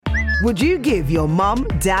Would you give your mum,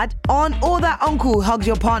 dad, aunt or that uncle who hugs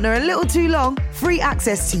your partner a little too long free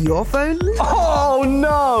access to your phone? Oh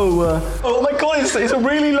no! Oh my god, it's a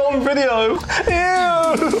really long video.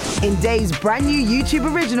 Ew! In Dave's brand new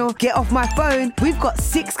YouTube original, Get Off My Phone, we've got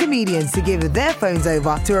 6 comedians to give their phones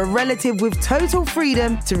over to a relative with total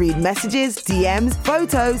freedom to read messages, DMs,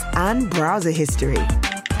 photos and browser history.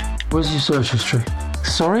 Where's your search history?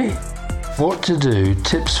 Sorry? What to do,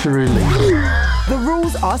 tips for relief. The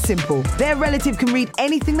rules are simple. Their relative can read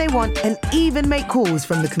anything they want and even make calls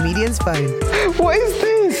from the comedian's phone. What is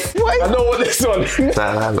this? I know what this one is.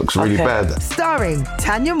 That looks really bad. Starring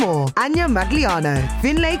Tanya Moore, Anya Magliano,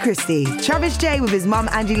 Finlay Christie, Travis J with his mum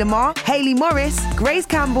Angie Lamar, Hayley Morris, Grace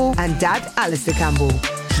Campbell and dad Alistair Campbell.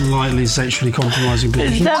 Slightly sexually compromising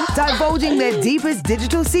people. Divulging their deepest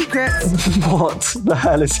digital secrets. What the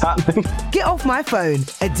hell is happening? Get Off My Phone,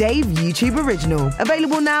 a Dave YouTube original.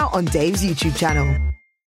 Available now on Dave's YouTube channel.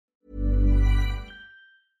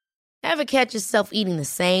 Ever catch yourself eating the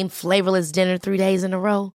same flavorless dinner 3 days in a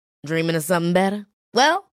row? Dreaming of something better?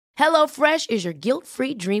 Well, HelloFresh is your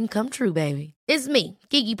guilt-free dream come true, baby. It's me,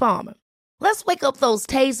 Keke Palmer. Let's wake up those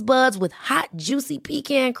taste buds with hot, juicy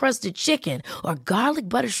pecan-crusted chicken or garlic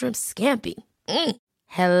butter shrimp scampi.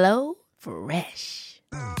 Hello Fresh.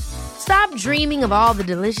 Stop dreaming of all the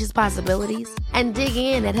delicious possibilities and dig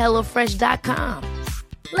in at HelloFresh.com.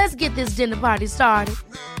 Let's get this dinner party started.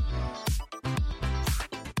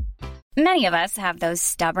 Many of us have those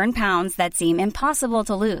stubborn pounds that seem impossible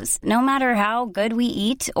to lose, no matter how good we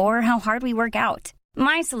eat or how hard we work out.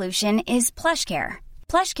 My solution is PlushCare.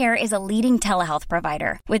 PlushCare is a leading telehealth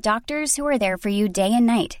provider with doctors who are there for you day and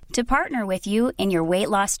night to partner with you in your weight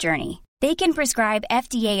loss journey. They can prescribe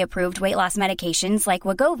FDA-approved weight loss medications like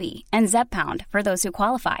Wegovy and Zepbound for those who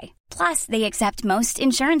qualify. Plus, they accept most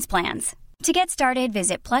insurance plans. To get started,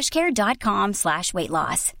 visit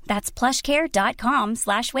plushcare.com/weightloss. That's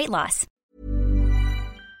plushcare.com/weightloss.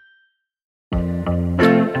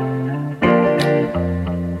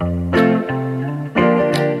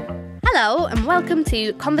 Hello and welcome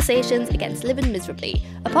to Conversations Against Living Miserably,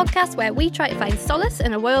 a podcast where we try to find solace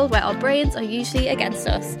in a world where our brains are usually against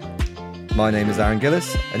us. My name is Aaron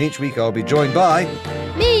Gillis, and each week I'll be joined by...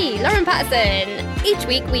 Me, Lauren Patterson. Each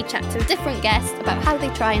week we chat to a different guest about how they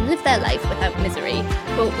try and live their life without misery,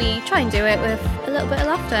 but we try and do it with a little bit of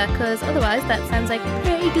laughter, because otherwise that sounds like a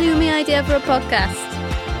pretty gloomy idea for a podcast.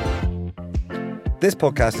 This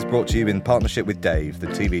podcast is brought to you in partnership with Dave, the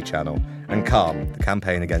TV channel, and Calm, the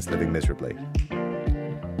campaign against living miserably.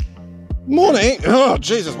 Morning! Oh,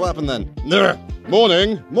 Jesus, what happened then?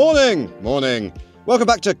 Morning! Welcome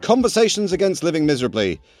back to Conversations Against Living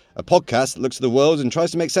Miserably, a podcast that looks at the world and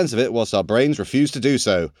tries to make sense of it whilst our brains refuse to do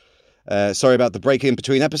so. Sorry about the break in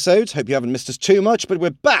between episodes. Hope you haven't missed us too much, but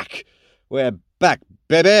we're back! We're back,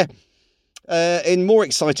 baby! In more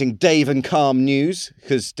exciting Dave and Calm news,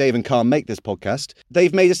 because Dave and Calm make this podcast,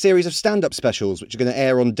 they've made a series of stand-up specials which are going to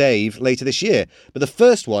air on Dave later this year. But the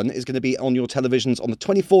first one is going to be on your televisions on the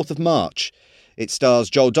 24th of March. It stars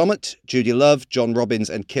Joel Dommett, Judy Love, John Robbins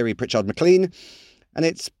and Kiri Pritchard-McLean. And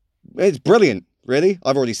it's brilliant, really.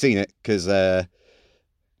 I've already seen it because, I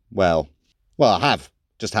have.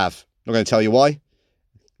 Just have. Not going to tell you why.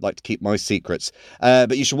 Like to keep my secrets.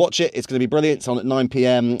 But you should watch it. It's going to be brilliant. It's on at 9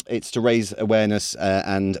 p.m. It's to raise awareness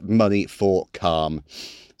and money for Calm.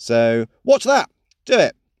 So watch that. Do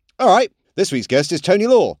it. All right. This week's guest is Tony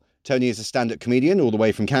Law. Tony is a stand-up comedian all the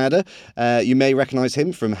way from Canada. You may recognise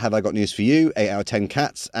him from Have I Got News For You, 8 out of 10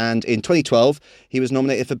 Cats, and in 2012, he was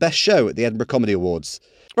nominated for Best Show at the Edinburgh Comedy Awards.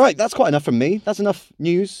 Right, that's quite enough from me. That's enough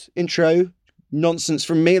news, intro, nonsense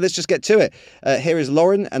from me. Let's just get to it. Here is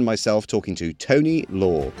Lauren and myself talking to Tony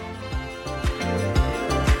Law.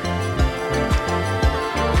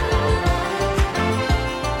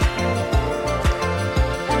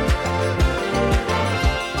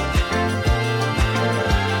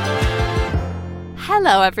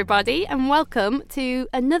 Hello everybody and welcome to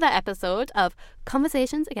another episode of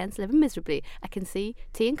Conversations Against Living Miserably. I can see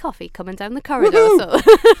tea and coffee coming down the corridor. So.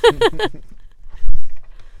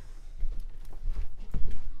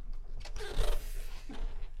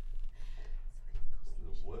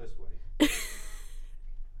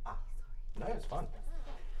 No, it's fun.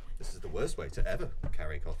 This is the worst way to ever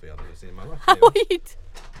carry coffee I've ever seen in my life. How are you?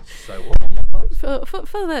 So what on my palms?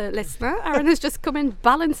 For the listener, Aaron has just come in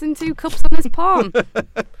balancing 2 cups on his palm.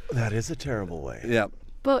 That is a terrible way. Yeah.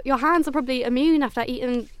 But your hands are probably immune after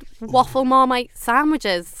eating waffle Marmite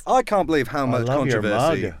sandwiches. I can't believe how much love your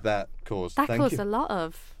controversy mug. that caused. That Thank caused you. a lot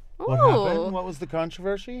of. What happened? What was the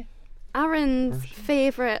controversy? Aaron's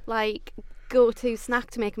favourite, go-to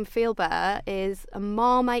snack to make him feel better is a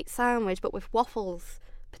Marmite sandwich, but with waffles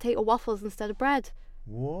potato waffles instead of bread.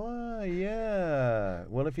 What? Yeah.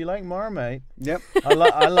 Well, if you like Marmite, Yep. I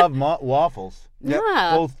love waffles.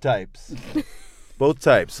 Yeah. Both types. Both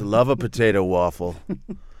types. Love a potato waffle.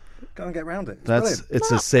 Can't get around it.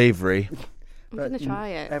 It's a savory. I'm going to try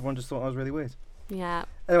it. Everyone just thought I was really weird. Yeah.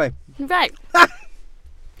 Anyway. Right.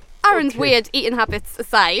 Aaron's weird eating habits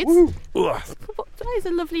aside. That is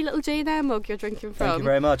a lovely little Jane Eyre mug you're drinking from. Thank you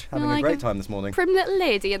very much. Having You're a like great time this morning. Prim little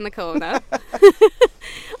lady in the corner.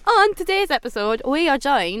 On today's episode, we are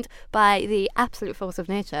joined by the absolute force of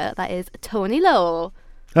nature, that is Tony Lowe.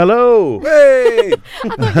 Hello. Hey!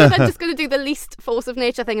 I thought you were just going to do the least force of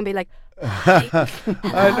nature thing and be like,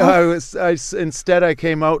 Instead, I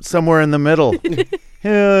came out somewhere in the middle.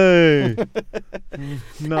 Hey.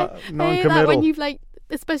 Non-committal. that when you've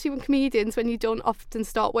especially when comedians, when you don't often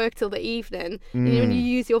start work till the evening, and when you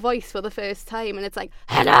use your voice for the first time, and it's like,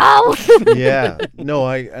 hello. Yeah. No,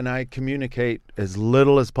 I communicate as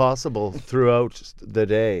little as possible throughout the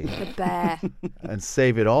day. The bear. And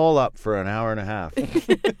save it all up for an hour and a half.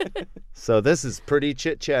 So this is pretty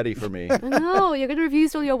chit-chatty for me. I know, you're going to have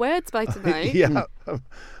used all your words by tonight. Yeah.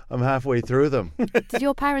 I'm halfway through them. Did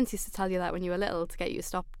your parents used to tell you that when you were little to get you to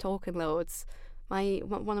stop talking loads?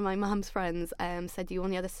 One of my mum's friends said you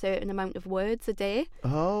only had a certain amount of words a day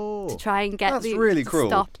to try and get That's really to cruel.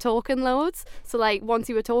 stop talking loads. So once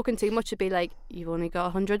you were talking too much, it'd be like, you've only got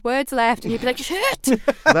 100 words left, and you'd be like, shit.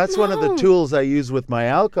 That's one of the tools I use with my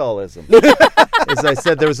alcoholism. Is I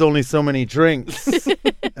said there was only so many drinks,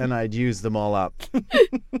 and I'd use them all up.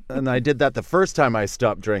 And I did that the first time I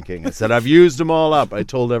stopped drinking. I said, I've used them all up. I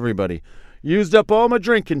told everybody, used up all my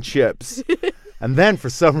drinking chips. And then for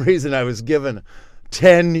some reason I was given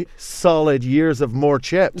 10 solid years of more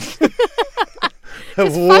chips.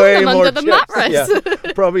 Just way more under the mattress.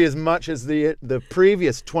 Yeah, probably as much as the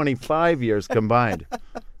previous 25 years combined.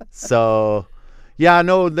 So, yeah,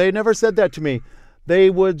 no, they never said that to me. They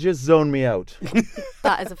would just zone me out.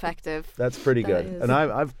 That is effective. That's pretty good. Is. And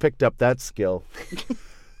I've picked up that skill.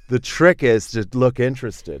 The trick is to look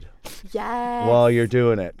interested while you're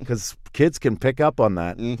doing it, because kids can pick up on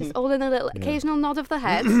that. Just all in a little occasional nod of the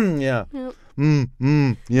head. Yeah.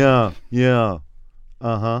 Yep. Yeah.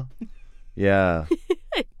 Uh-huh. Yeah.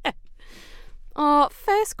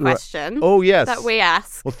 First question. Oh, yes. That we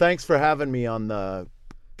ask. Well, thanks for having me on the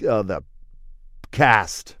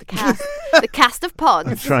cast. The cast of pods.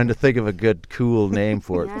 I'm trying to think of a good, cool name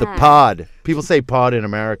for it. Yeah. The pod. People say pod in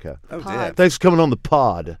America. Oh, dear. Thanks for coming on the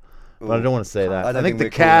pod. But I don't want to say that. I think the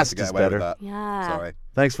cast is better. Yeah. Sorry.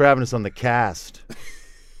 Thanks for having us on the cast.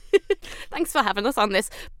 Thanks for having us on this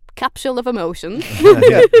capsule of emotions.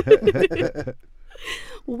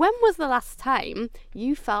 When was the last time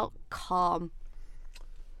you felt calm?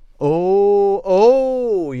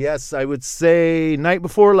 Oh, yes. I would say night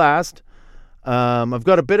before last. I've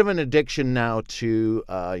got a bit of an addiction now to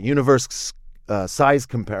universe size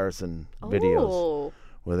comparison videos.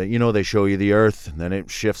 Where they show you the Earth, and then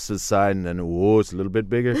it shifts to the side, and then it's a little bit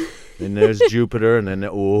bigger. Then there's Jupiter, and then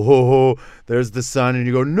there's the sun, and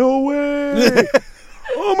you go, no way!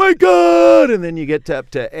 Oh my God! And then you get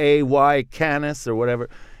up to A.Y. Canis or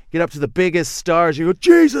whatever. Get up to the biggest stars. You go,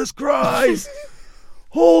 Jesus Christ!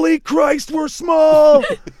 Holy Christ, we're small!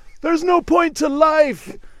 There's no point to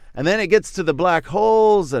life. And then it gets to the black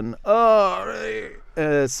holes, and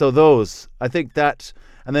so those, I think that.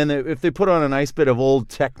 And then if they put on a nice bit of old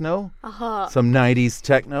techno, some 90s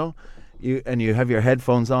techno, you have your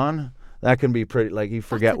headphones on, that can be pretty, you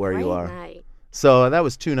forget where you are. Night. So that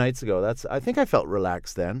was 2 nights ago. I think I felt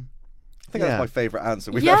relaxed then. I think that's my favourite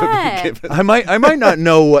answer we've ever been given. I might not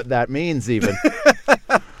know what that means even.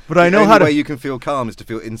 But I know how to. The only way you can feel calm is to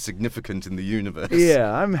feel insignificant in the universe.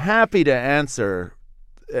 Yeah, I'm happy to answer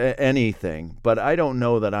anything, but I don't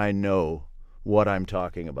know that I know what I'm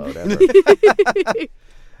talking about ever.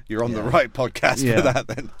 You're on the right podcast for that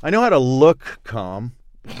then. I know how to look calm.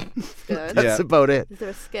 Good. That's about it. Is there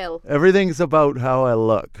a skill? Everything's about how I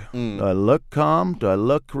look. Do I look calm? Do I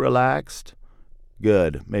look relaxed?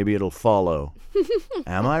 Good. Maybe it'll follow.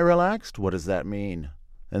 Am I relaxed? What does that mean?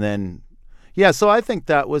 And then, so I think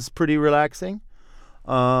that was pretty relaxing.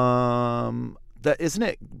 That isn't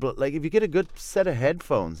it? But if you get a good set of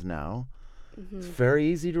headphones now, it's very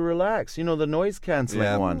easy to relax. The noise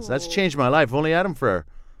canceling ones. That's changed my life. I've only had them for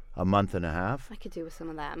a month and a half. I could do with some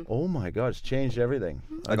of them. Oh my God, it's changed everything.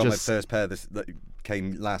 I got my first pair that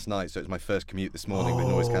came last night, so it was my first commute this morning with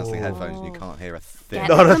noise cancelling headphones, and you can't hear a thing.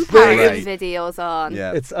 Get the comparison videos on.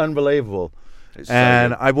 Yeah. It's unbelievable. It's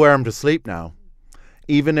and so I wear them to sleep now.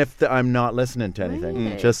 Even if I'm not listening to anything.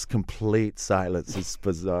 Really? Just complete silence. It's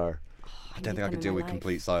bizarre. don't think I could deal with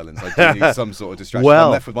complete silence. I do need some sort of distraction. Well,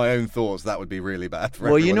 I'm left with my own thoughts. That would be really bad for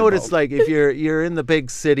Well, you know what it's involved. like if you're in the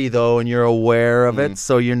big city though, and you're aware of it,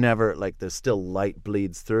 so you're never like there's still light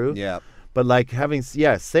bleeds through. Yeah. But like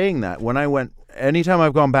saying that when I went, anytime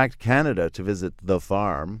I've gone back to Canada to visit the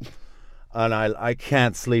farm, and I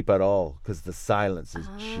can't sleep at all because the silence is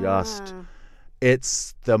just.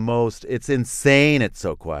 It's insane. It's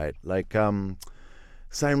so quiet. Like,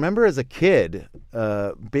 so I remember as a kid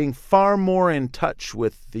being far more in touch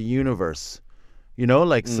with the universe, you know,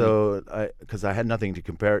 like, so because I had nothing to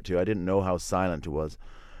compare it to. I didn't know how silent it was.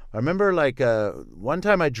 I remember like one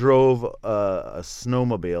time I drove a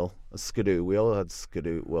snowmobile, a skidoo. We all had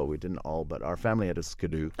skidoo. Well, we didn't all, but our family had a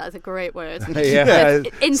skidoo. That's a great word. Yeah,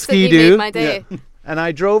 Instantly skidoo. made my day. Yeah. And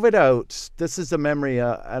I drove it out. This is a memory.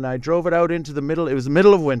 And I drove it out into the middle. It was the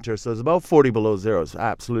middle of winter, so it was about 40 below zero. It's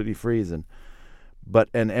absolutely freezing.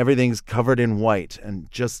 And everything's covered in white.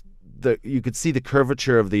 And just you could see the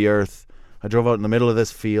curvature of the earth. I drove out in the middle of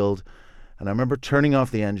this field. And I remember turning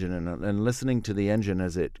off the engine and listening to the engine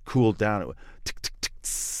as it cooled down. It went tick, tick, tick,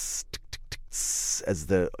 tss, tick, tick, tick, tss, as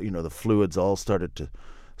the fluids all started to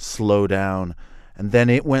slow down. And then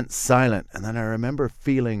it went silent. And then I remember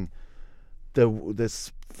feeling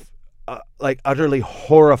like utterly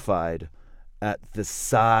horrified at the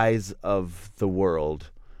size of the world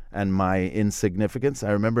and my insignificance.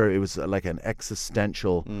 I remember it was like an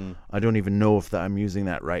existential, I don't even know if I'm using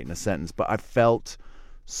that right in a sentence, but I felt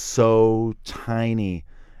so tiny.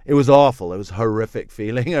 It was awful. It was a horrific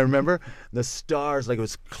feeling. I remember the stars, like it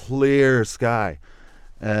was clear sky.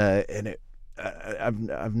 And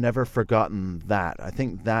I've never forgotten that. I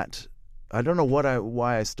think that, I don't know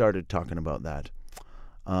why I started talking about that.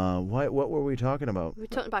 What were we talking about? We were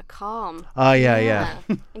talking about calm. Yeah.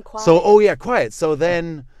 And quiet. So, quiet. So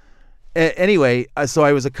then, anyway, so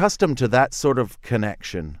I was accustomed to that sort of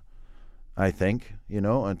connection, I think,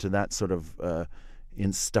 and to that sort of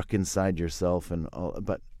stuck inside yourself and all.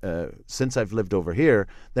 But since I've lived over here,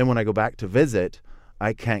 then when I go back to visit,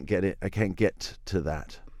 I can't get it. I can't get to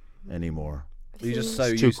that anymore. You're just so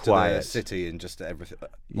It's too used quiet. to the city and just everything,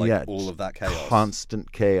 all of that chaos.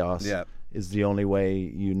 Constant chaos Yeah. is the only way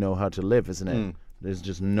you know how to live, isn't it? There's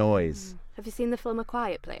just noise. Have you seen the film A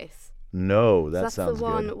Quiet Place? No, that That's sounds the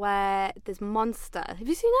one good. where there's monster. Have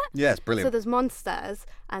you seen it? Yeah, it's brilliant. So there's monsters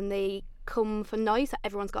and they come for noise.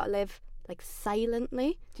 Everyone's got to live like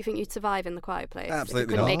silently. Do you think you'd survive in the quiet place?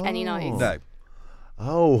 Absolutely if you couldn't not. make any noise. No.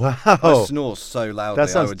 Oh, wow. I snore so loudly. That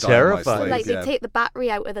sounds I would die in my terrifying. sleep, Like yeah. they take the battery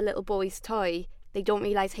out of the little boy's toy. They don't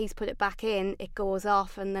realise he's put it back in. It goes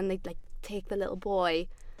off, and then they like take the little boy.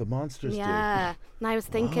 The monsters Yeah. And I was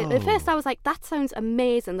thinking at first I was like, that sounds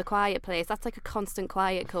amazing. The Quiet Place. That's like a constant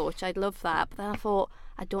quiet coach. I'd love that. But then I thought,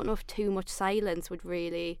 I don't know if too much silence would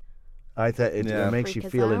really. do. I thought it makes you Freak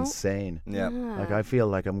us feel out. insane. Yeah. Like I feel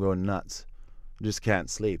like I'm going nuts. I just can't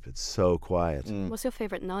sleep. It's so quiet. What's your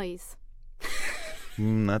favourite noise?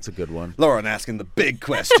 That's a good one. Lauren asking the big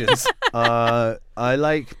questions. I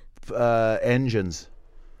like engines.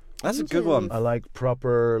 That's a good one. I like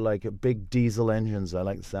proper, like big diesel engines. I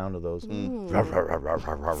like the sound of those.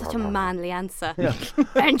 Such a manly answer.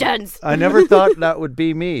 Engines. I never thought that would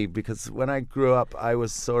be me because when I grew up, I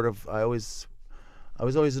was always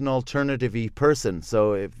an alternative-y person.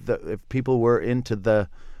 So if people were into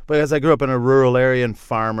because I grew up in a rural area and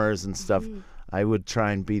farmers and stuff, I would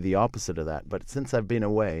try and be the opposite of that. But since I've been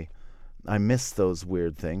away, I miss those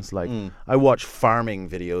weird things. Like I watch farming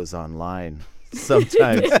videos online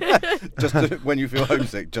sometimes. Just when you feel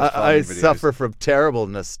homesick, just I farming videos. suffer from terrible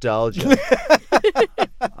nostalgia.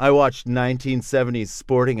 I watched 1970s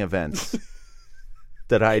sporting events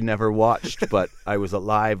that I never watched, but I was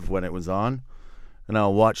alive when it was on. And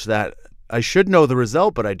I'll watch that. I should know the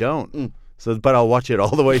result, but I don't. But I'll watch it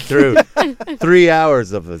all the way through. 3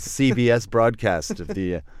 hours of a CBS broadcast of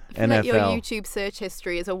the NFL. Your YouTube search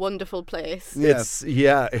history is a wonderful place. It's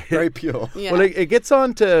very pure. Yeah. Well, it gets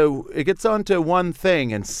onto one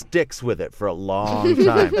thing and sticks with it for a long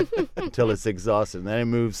time until it's exhausted, and then it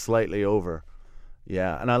moves slightly over.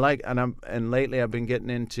 Yeah, and lately I've been getting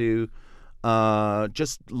into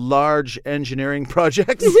just large engineering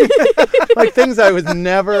projects, like things I was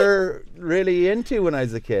never really into when I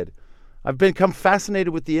was a kid. I've become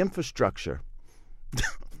fascinated with the infrastructure.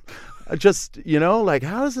 Just, like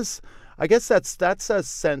how is this? I guess that's a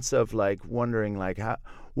sense of like wondering like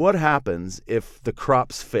what happens if the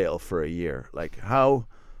crops fail for a year? Like how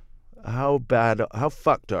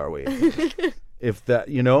fucked are we? If that,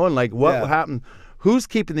 and like what happened? Who's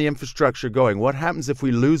keeping the infrastructure going? What happens if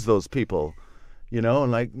we lose those people? you know,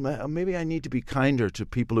 and like maybe I need to be kinder to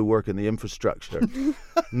people who work in the infrastructure.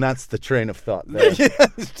 And that's the train of thought there.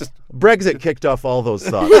 Brexit kicked off all those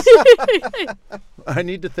thoughts. I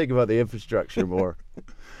need to think about the infrastructure more.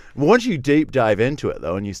 Once you deep dive into it,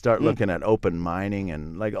 though, and you start looking at open mining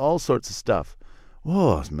and like all sorts of stuff,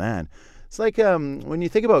 oh man, it's like when you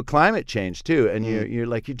think about climate change too, and you're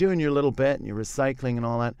doing your little bit and you're recycling and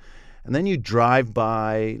all that, and then you drive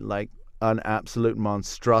by like an absolute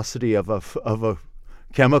monstrosity of a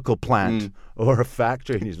chemical plant or a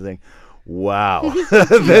factory, and you think, wow,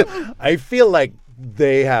 I feel like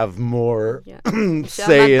they have more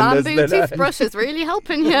say in this than bamboo toothbrush is really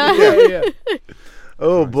helping you. yeah.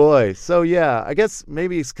 Oh boy. So yeah, I guess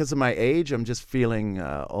maybe it's because of my age. I'm just feeling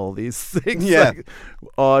all these things, like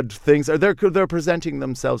odd things. They're presenting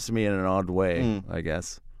themselves to me in an odd way, I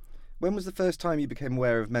guess. When was the first time you became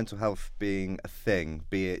aware of mental health being a thing,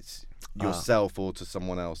 be it yourself or to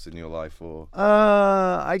someone else in your life? Or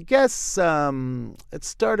I guess it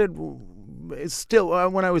started. It's still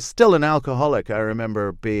when I was still an alcoholic. I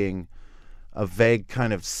remember being a vague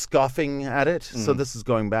kind of scoffing at it. So this is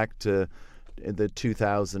going back to the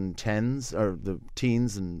 2010s or the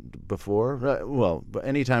teens and before. Well,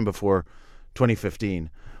 any time before 2015.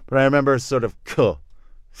 But I remember sort of,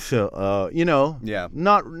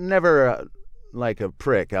 never like a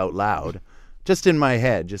prick out loud, just in my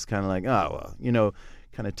head, just kind of like,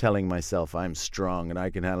 kind of telling myself I'm strong and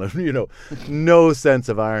I can handle it, no sense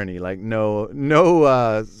of irony, like no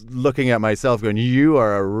looking at myself going, you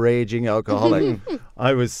are a raging alcoholic.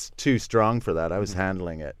 I was too strong for that. I was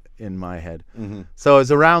handling it in my head. So it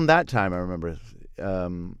was around that time I remember.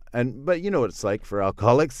 But you know what it's like for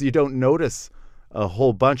alcoholics, you don't notice a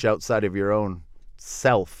whole bunch outside of your own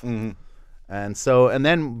self. And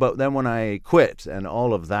then when I quit and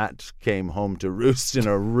all of that came home to roost in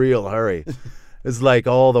a real hurry, it's like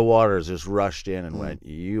all the waters just rushed in and went,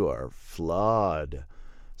 you are flawed.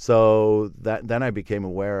 So then I became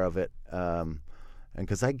aware of it. And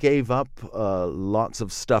because I gave up lots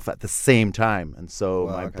of stuff at the same time. And so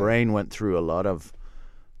my brain went through a lot of,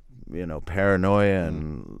 paranoia.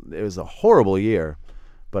 And it was a horrible year,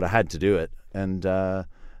 but I had to do it. And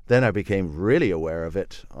then I became really aware of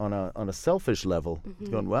it on a selfish level.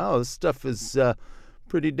 Going, wow, this stuff is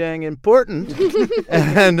pretty dang important.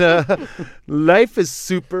 And life is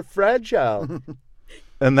super fragile.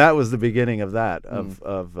 And that was the beginning of that,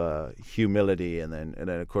 of humility. And then,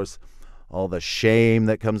 of course, all the shame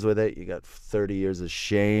that comes with it. You got 30 years of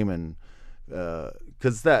shame, and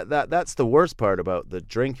because that's the worst part about the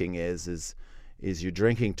drinking is you're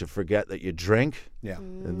drinking to forget that you drink. Yeah,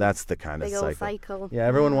 and that's the kind Big of old cycle. Yeah,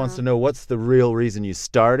 everyone wants to know what's the real reason you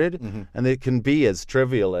started, and it can be as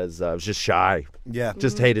trivial as I was just shy. Yeah,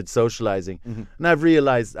 just hated socializing, and I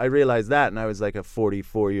realized that, and I was like a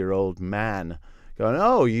 44-year-old man going,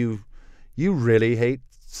 "Oh, you really hate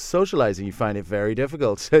socializing. You find it very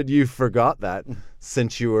difficult." And you forgot that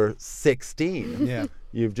since you were 16. Yeah,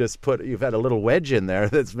 you've had a little wedge in there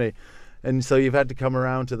that's me, and so you've had to come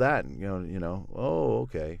around to that. And, oh,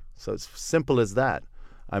 okay. So it's simple as that.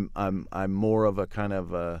 I'm more of a kind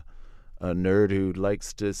of a nerd who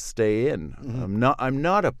likes to stay in. I'm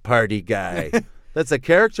not a party guy. That's a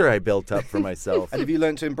character I built up for myself. And have you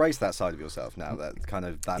learned to embrace that side of yourself now?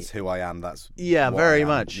 That's who I am. That's very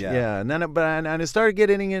much. Yeah. And then I started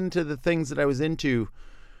getting into the things that I was into.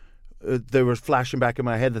 They were flashing back in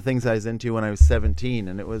my head, the things I was into when I was 17,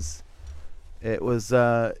 and it was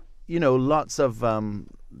lots of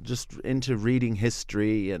just into reading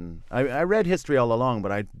history, and I read history all along,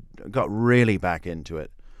 but I got really back into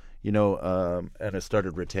it, and I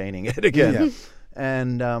started retaining it again. Yeah.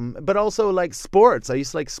 And but also like sports. I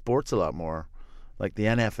used to like sports a lot more, like the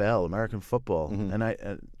NFL, American football. And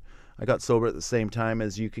I got sober at the same time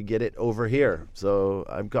as you could get it over here. So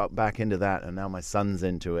I've got back into that, and now my son's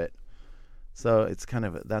into it. So it's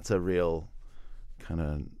that's a real kind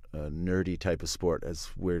of nerdy type of sport, as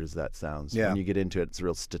weird as that sounds. Yeah. When you get into it, it's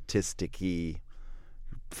real statistic-y,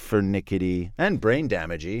 fernickety, and brain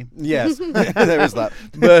damagey. Yes, there is that.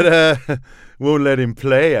 But won't let him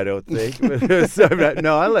play, I don't think.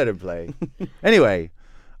 No, I'll let him play. Anyway,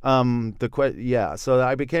 so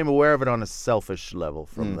I became aware of it on a selfish level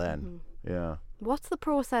from then. Yeah. What's the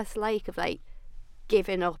process like of like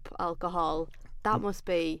giving up alcohol? That must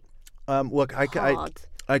be look, hard.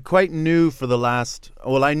 I quite knew for the last.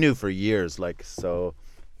 Well, I knew for years. Like so,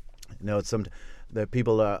 the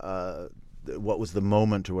people. What was the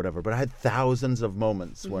moment or whatever? But I had thousands of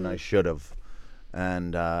moments when I should have,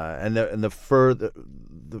 and the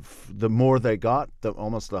more they got,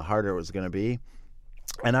 almost the harder it was going to be.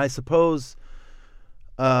 And I suppose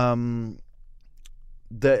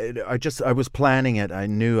I was planning it. I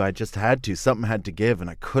knew I just had to. Something had to give, and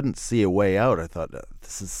I couldn't see a way out. I thought,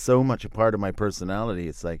 this is so much a part of my personality.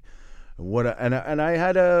 It's like, and I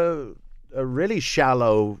had a really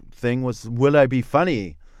shallow thing was, will I be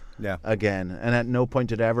funny again? And at no point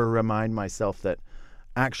did I ever remind myself that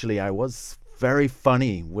actually I was very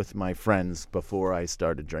funny with my friends before I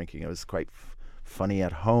started drinking. I was quite funny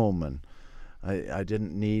at home, and I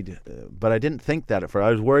didn't need, but I didn't think that at first.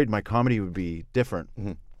 I was worried my comedy would be different.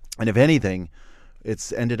 Mm-hmm. And if anything,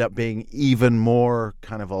 it's ended up being even more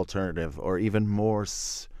kind of alternative, or even more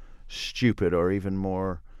stupid, or even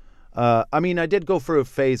more, I mean, I did go through a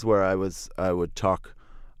phase where I would talk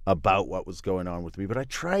about what was going on with me, but I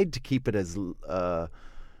tried to keep it as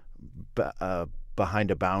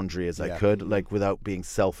behind a boundary as I could, like without being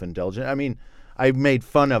self-indulgent. I mean, I made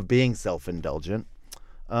fun of being self-indulgent.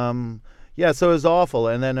 So it was awful.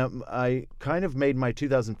 And then I kind of made my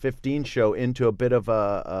 2015 show into a bit of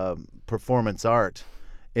a performance art,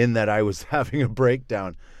 in that I was having a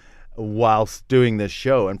breakdown whilst doing this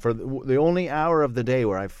show. And for the only hour of the day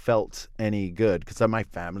where I felt any good, because my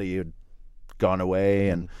family had gone away,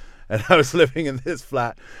 and I was living in this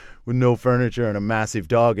flat with no furniture and a massive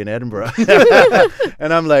dog in Edinburgh.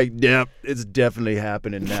 And I'm like, yep, it's definitely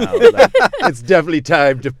happening now. Like, it's definitely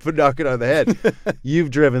time to knock it on the head.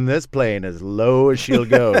 You've driven this plane as low as she'll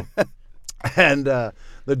go. And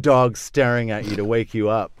the dog's staring at you to wake you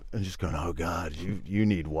up, and just going, oh, God, you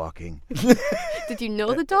need walking. Did you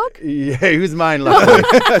know the dog? Yeah, he was mine. Luckily.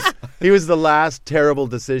 He was the last terrible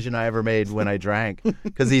decision I ever made when I drank,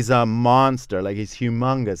 because he's a monster. Like, he's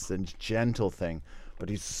humongous and gentle thing. But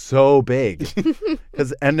he's so big.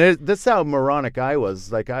 This is how moronic I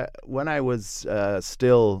was. Like, when I was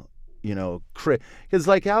still, because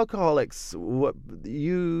like alcoholics,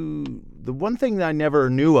 the one thing that I never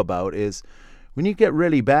knew about is when you get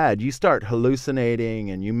really bad, you start hallucinating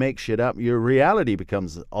and you make shit up. Your reality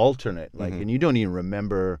becomes alternate, like, and you don't even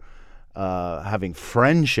remember having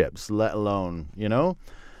friendships, let alone,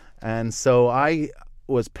 And so I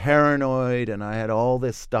was paranoid, and I had all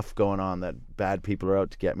this stuff going on, that bad people are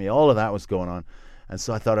out to get me. All of that was going on. And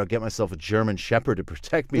so I thought I'd get myself a German Shepherd to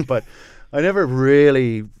protect me, but I never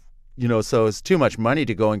really, so it's too much money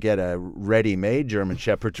to go and get a ready-made German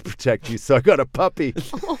Shepherd to protect you. So I got a puppy.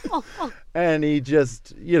 And he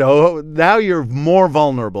just, now you're more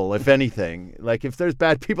vulnerable, if anything. Like, if there's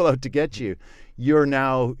bad people out to get you,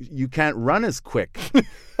 you can't run as quick.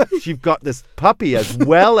 You've got this puppy as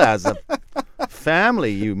well as a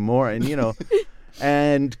family,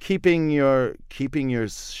 and keeping your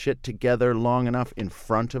shit together long enough in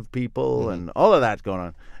front of people, and all of that going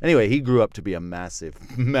on. Anyway, he grew up to be a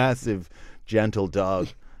massive, massive, gentle dog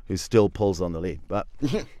who still pulls on the lead. But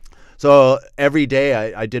so every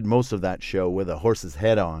day I did most of that show with a horse's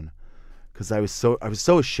head on, because I was so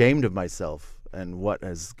ashamed of myself and what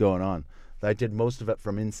is going on. I did most of it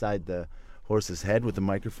from inside the horse's head with the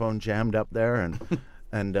microphone jammed up there,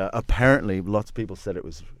 and apparently lots of people said it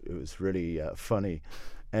was really funny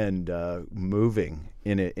and moving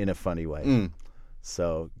in a funny way.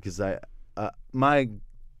 So, because my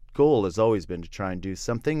goal has always been to try and do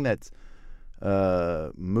something that's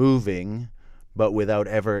moving, but without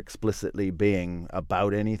ever explicitly being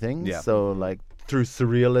about anything. Yeah. So, like, through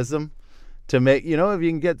surrealism, to make, if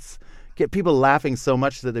you can get people laughing so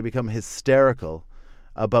much that they become hysterical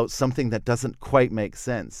about something that doesn't quite make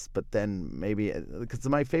sense, but then maybe, because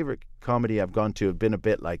my favorite comedy I've gone to have been a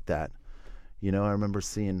bit like that. I remember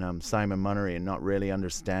seeing Simon Munnery and not really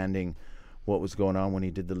understanding what was going on when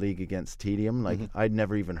he did The League Against Tedium. Like, I'd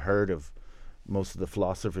never even heard of most of the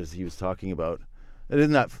philosophers he was talking about.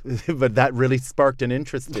 But that really sparked an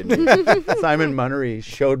interest in me. Simon Munnery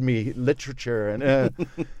showed me literature,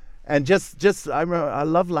 and just I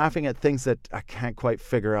love laughing at things that I can't quite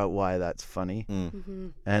figure out why that's funny.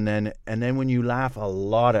 And then when you laugh a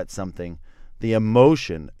lot at something, the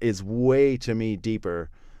emotion is way, to me, deeper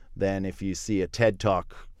than if you see a TED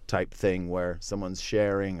Talk type thing where someone's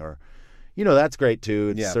sharing, or that's great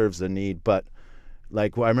too. It serves a need. But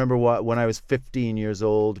like, I remember when I was 15 years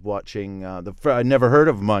old watching I'd never heard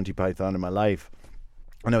of Monty Python in my life.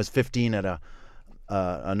 When I was 15 at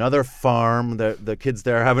another farm, the kids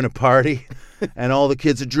there having a party, and all the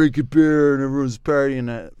kids are drinking beer and everyone's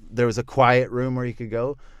partying. There was a quiet room where you could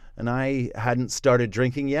go, and I hadn't started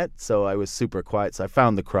drinking yet, so I was super quiet. So I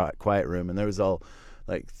found the quiet room, and there was all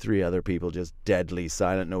like 3 other people just deadly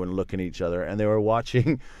silent, no one looking at each other, and they were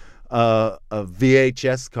watching a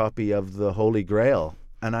VHS copy of The Holy Grail.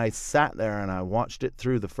 And I sat there and I watched it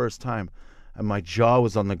through the first time, and my jaw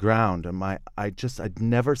was on the ground, and I'd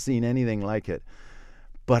never seen anything like it.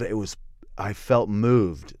 But I felt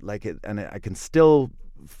moved, like it, and I can still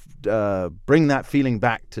bring that feeling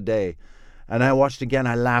back today. And I watched again.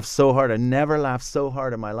 I laughed so hard. I never laughed so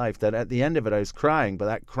hard in my life that at the end of it, I was crying. But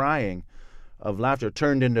that crying of laughter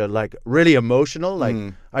turned into like really emotional. Like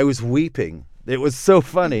I was weeping. It was so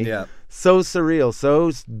funny, so surreal,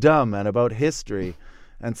 so dumb, and about history,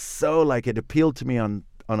 and so like it appealed to me on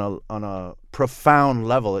a profound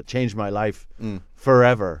level. It changed my life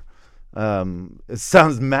forever. It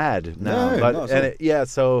sounds mad now,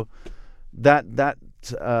 so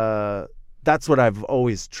that's what I've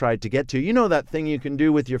always tried to get to. You know that thing you can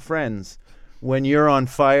do with your friends when you're on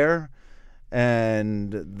fire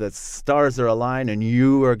and the stars are aligned and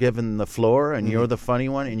you are given the floor and you're the funny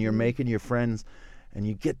one and you're making your friends, and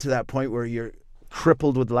you get to that point where you're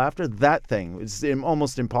crippled with laughter. That thing is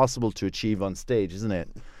almost impossible to achieve on stage, isn't it?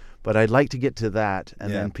 But I'd like to get to that,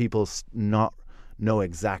 and then people not know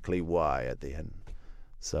exactly why at the end.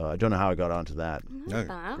 So I don't know how I got onto that.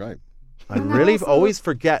 No, great. I really always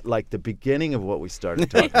forget like the beginning of what we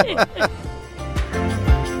started talking about.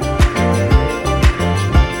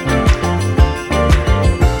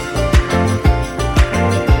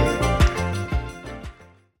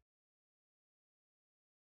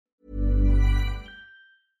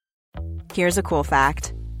 Here's a cool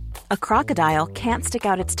fact. A crocodile can't stick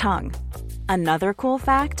out its tongue. Another cool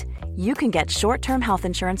fact, you can get short-term health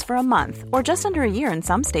insurance for a month or just under a year in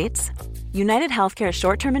some states. United Healthcare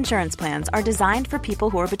short-term insurance plans are designed for people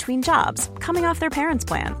who are between jobs, coming off their parents'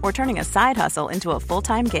 plan, or turning a side hustle into a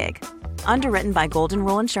full-time gig. Underwritten by Golden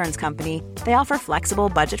Rule Insurance Company, they offer flexible,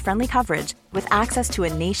 budget-friendly coverage with access to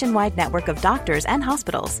a nationwide network of doctors and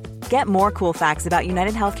hospitals. Get more cool facts about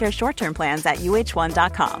United Healthcare short-term plans at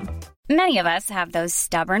uh1.com. Many of us have those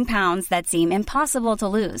stubborn pounds that seem impossible to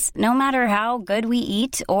lose, no matter how good we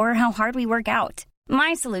eat or how hard we work out.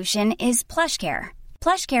 My solution is PlushCare.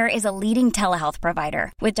 PlushCare is a leading telehealth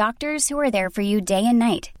provider with doctors who are there for you day and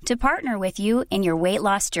night to partner with you in your weight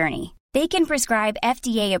loss journey. They can prescribe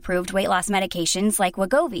FDA-approved weight loss medications like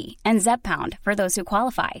Wegovy and Zepbound for those who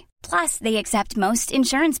qualify. Plus, they accept most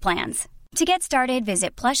insurance plans. To get started,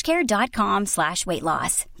 visit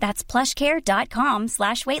plushcare.com/weightloss. That's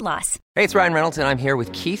plushcare.com/weightloss. Hey, it's Ryan Reynolds, and I'm here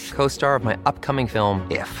with Keith, co-star of my upcoming film,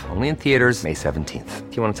 If, only in theaters May 17th.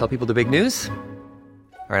 Do you want to tell people the big news?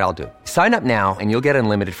 All right, I'll do it. Sign up now and you'll get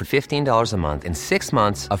unlimited for $15 a month and 6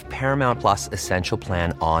 months of Paramount Plus Essential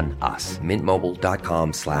Plan on us.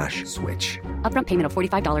 MintMobile.com/switch. Upfront payment of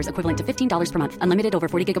 $45 equivalent to $15 per month. Unlimited over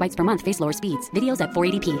 40 gigabytes per month. Face lower speeds. Videos at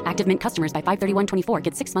 480p. Active Mint customers by 531.24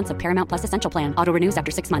 get 6 months of Paramount Plus Essential Plan. Auto renews after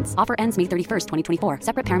 6 months. Offer ends May 31st, 2024.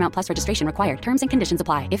 Separate Paramount Plus registration required. Terms and conditions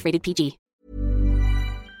apply if rated PG.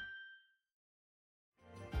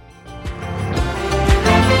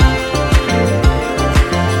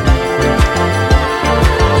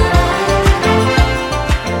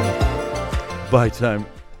 And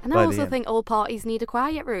I also think all parties need a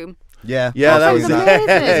quiet room. Yeah, that was amazing.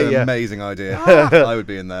 That's an amazing idea. I would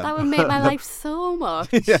be in there. That would make my life so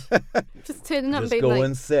much. Just turning up and being go like,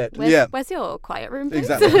 and sit. Where's your quiet room, please?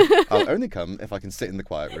 Exactly. I'll only come if I can sit in the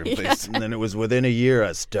quiet room, please. And then it was within a year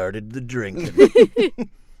I started the drinking.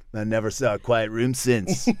 I never saw a quiet room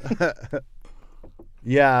since.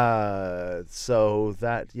 So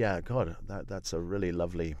that's a really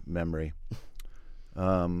lovely memory.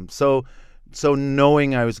 So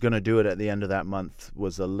knowing I was going to do it at the end of that month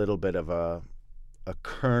was a little bit of a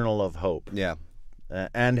kernel of hope. Yeah.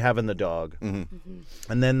 And having the dog. And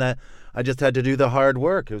then I just had to do the hard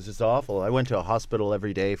work. It was just awful. I went to a hospital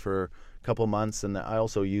every day for a couple months, and I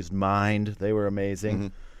also used Mind. They were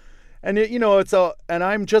amazing. And and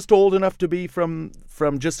I'm just old enough to be from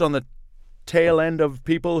just on the tail end of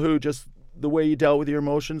people who just the way you dealt with your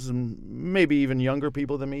emotions, and maybe even younger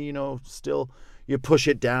people than me, still you push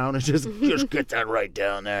it down and just get that right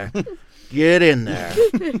down there. Get in there.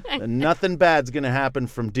 And nothing bad's going to happen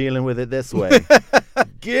from dealing with it this way.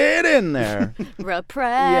 Get in there.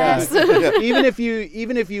 Repress. Yeah. Even if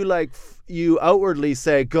you like you outwardly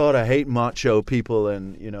say, God, I hate macho people,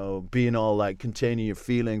 and being all like containing your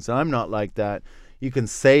feelings. I'm not like that. You can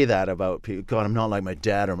say that about people. God, I'm not like my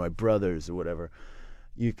dad or my brothers or whatever.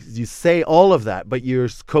 You say all of that, but you're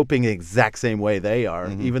coping the exact same way they are,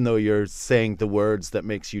 even though you're saying the words that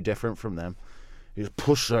makes you different from them. You just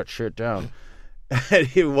push that shit down.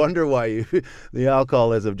 And you wonder why the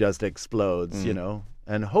alcoholism just explodes,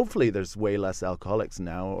 And hopefully there's way less alcoholics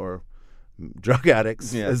now or drug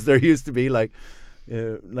addicts as there used to be. Like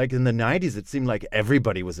in the 90s, it seemed like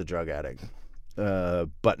everybody was a drug addict,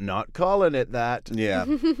 but not calling it that. Yeah.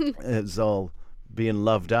 It was all being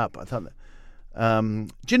loved up. I thought Do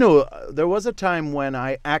you know, there was a time when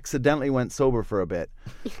I accidentally went sober for a bit.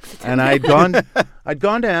 And I'd gone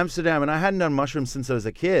to Amsterdam, and I hadn't done mushrooms since I was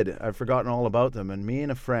a kid. I'd forgotten all about them. And me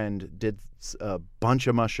and a friend did a bunch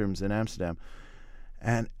of mushrooms in Amsterdam.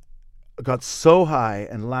 And got so high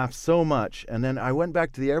and laughed so much. And then I went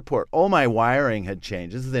back to the airport. All my wiring had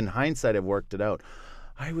changed. This is in hindsight, I've worked it out.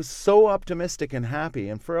 I was so optimistic and happy.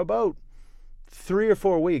 And for about 3 or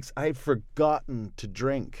 4 weeks, I'd forgotten to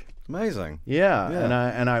drink. Amazing. Yeah.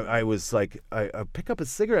 And I was like, I pick up a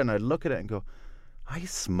cigarette and I'd look at it and go, I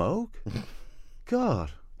smoke?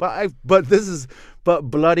 God. But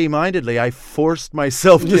bloody mindedly, I forced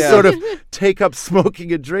myself to sort of take up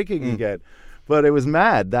smoking and drinking again. But it was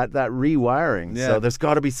mad, that rewiring. Yeah. So there's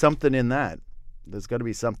got to be something in that. There's got to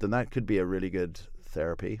be something. That could be a really good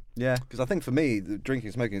therapy. Yeah, because I think for me, the drinking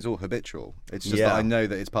and smoking is all habitual. It's just that I know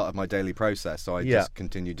that it's part of my daily process, so I just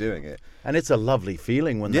continue doing it. And it's a lovely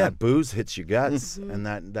feeling when that booze hits your guts and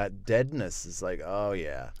that deadness is like, oh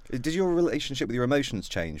yeah. Did your relationship with your emotions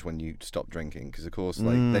change when you stopped drinking? Because of course,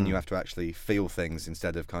 then you have to actually feel things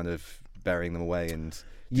instead of kind of burying them away. And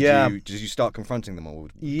did you start confronting them all?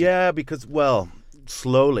 Yeah, because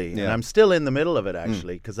slowly, and I'm still in the middle of it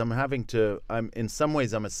actually, because I'm in some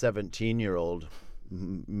ways I'm a 17-year-old.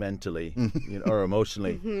 Mentally or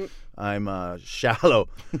emotionally. I'm shallow,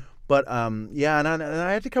 but and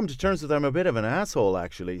I had to come to terms with I'm a bit of an asshole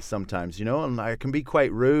actually sometimes, and I can be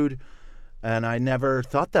quite rude, and I never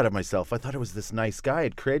thought that of myself. I thought I was this nice guy.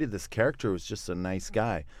 I'd created this character who was just a nice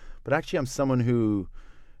guy, but actually I'm someone who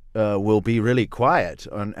will be really quiet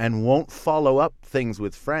and won't follow up things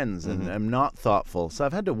with friends and am not thoughtful. So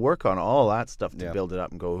I've had to work on all that stuff to build it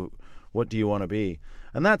up and go, what do you want to be?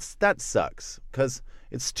 And that sucks, because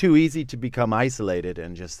it's too easy to become isolated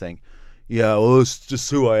and just think, it's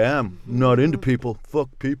just who I am. I'm not into people.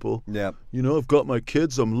 Fuck people. Yeah. I've got my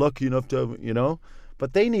kids. I'm lucky enough to have,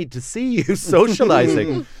 But they need to see you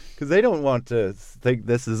socializing, because they don't want to think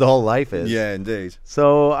this is all life is. Yeah, indeed.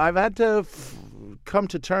 So I've had to come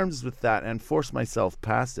to terms with that and force myself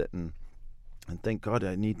past it and think, God,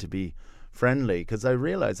 I need to be friendly, because I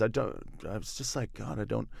realized I was just like, God, I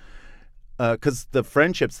don't. Because the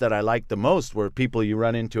friendships that I liked the most were people you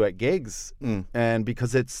run into at gigs, and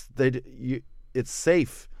because it's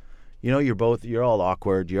safe, you're all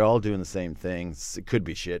awkward, you're all doing the same things. It could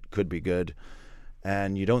be shit, could be good,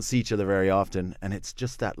 and you don't see each other very often, and it's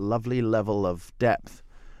just that lovely level of depth.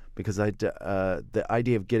 Because the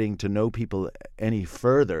idea of getting to know people any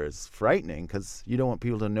further is frightening, because you don't want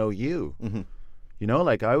people to know you.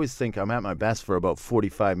 Like I always think I'm at my best for about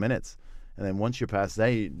 45 minutes. And then once you're past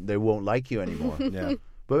that, they won't like you anymore. Yeah,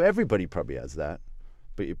 but everybody probably has that.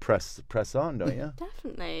 But you press on, don't you?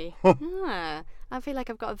 Definitely. Yeah, I feel like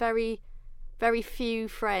I've got a very, very few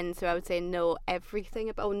friends who I would say know everything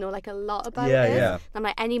about, or know like a lot about it. Yeah. I'm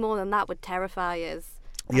like, any more than that would terrify us.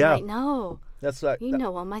 I'm like, no. That's like you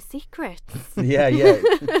know all my secrets. Yeah,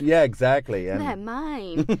 exactly. And they're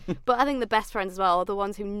mine. But I think the best friends as well are the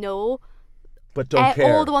ones who know. But don't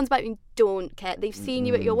care. All the ones about you don't care. They've seen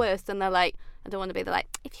you at your worst, and they're like, I don't want to be. They're like,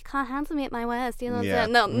 if you can't handle me at my worst, no,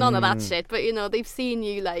 none of that shit. But they've seen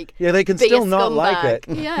you like. Yeah, they can still not like it.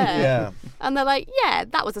 Yeah. And they're like, yeah,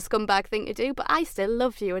 that was a scumbag thing to do, but I still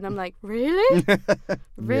love you. And I'm like, really,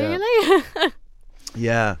 really?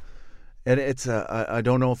 Yeah. And it's I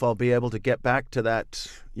don't know if I'll be able to get back to that.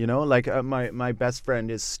 Like my best friend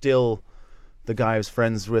is still the guy I was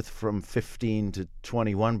friends with from 15 to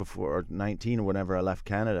 21 or 19 or whenever I left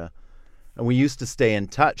Canada. And we used to stay in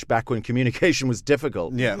touch back when communication was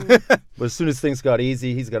difficult. Yeah. But as soon as things got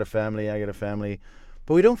easy, he's got a family, I got a family.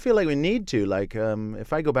 But we don't feel like we need to. Like,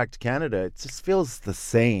 if I go back to Canada, it just feels the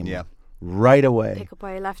same right away. Pick up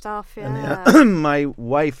where you left off, And, my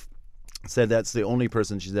wife said that's the only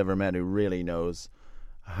person she's ever met who really knows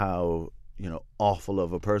how awful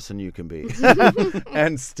of a person you can be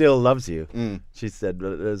and still loves you. She said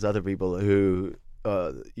there's other people who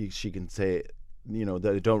she can say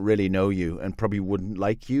that don't really know you and probably wouldn't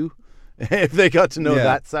like you if they got to know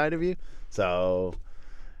that side of you. So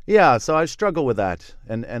so I struggle with that,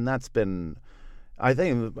 and that's been, I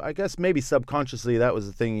guess maybe subconsciously that was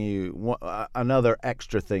the thing another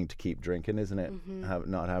extra thing to keep drinking, isn't it?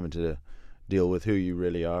 Not having to deal with who you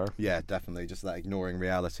really are. Yeah, definitely. Just that ignoring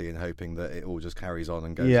reality and hoping that it all just carries on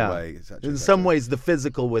and goes away. In some ways, the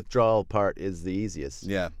physical withdrawal part is the easiest.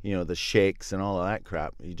 Yeah. The shakes and all of that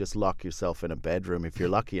crap. You just lock yourself in a bedroom if you're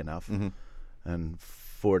lucky enough. And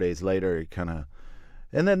 4 days later, you kind of...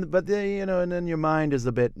 And then your mind is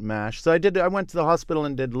a bit mashed. So I went to the hospital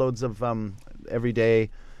and did loads of every day.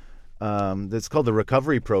 It's called the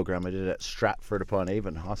recovery program. I did it at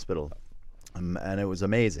Stratford-upon-Avon Hospital. And it was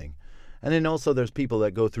amazing. And then also there's people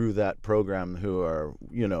that go through that program who are,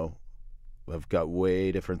 have got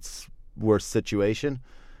way different, worse situation.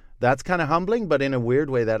 That's kind of humbling, but in a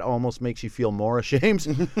weird way that almost makes you feel more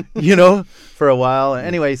ashamed, for a while.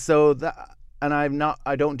 Anyway, so that, and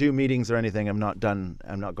I don't do meetings or anything. I'm not gone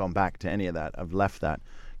back to any of that. I've left that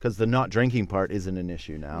because the not drinking part isn't an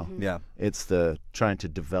issue now. Mm-hmm. Yeah. It's the trying to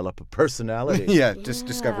develop a personality. Just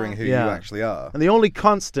discovering who you actually are. And the only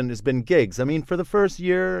constant has been gigs. I mean, for the first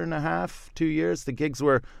year and a half, 2 years, the gigs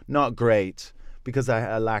were not great because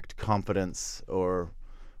I lacked confidence or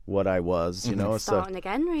what I was, Starting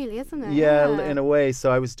again, really, isn't it? Yeah, in a way.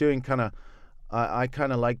 So I was doing I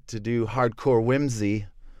kind of like to do hardcore whimsy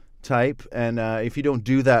type. And if you don't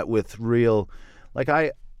do that with real,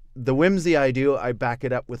 the whimsy I do, I back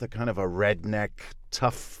it up with a kind of a redneck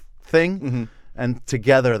tough thing. Mm-hmm. And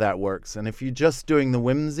together that works. And if you're just doing the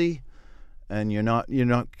whimsy and you're not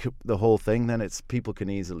the whole thing, then people can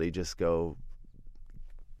easily just go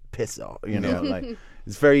piss off,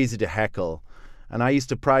 it's very easy to heckle. And I used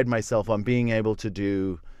to pride myself on being able to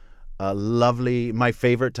do my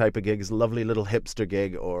favorite type of gig is a lovely little hipster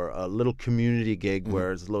gig or a little community gig where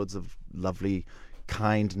there's loads of lovely,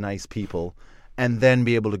 kind, nice people, and then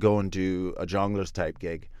be able to go and do a Jongleurs type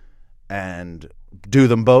gig and do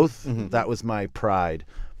them both. Mm-hmm. That was my pride.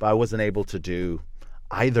 But I wasn't able to do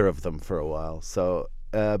either of them for a while. So,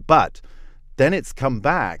 but then it's come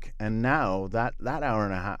back, and now that hour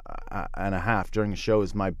and a half during a show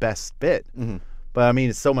is my best bit. Mm-hmm. But I mean,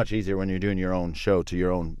 it's so much easier when you're doing your own show to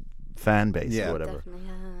your own fan base or whatever.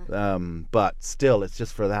 But still, it's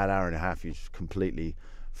just for that hour and a half, you're just completely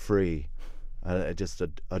free. I just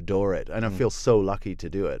adore it. And I feel so lucky to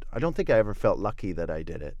do it. I don't think I ever felt lucky that I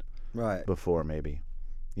did it before, maybe.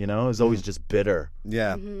 It was always just bitter.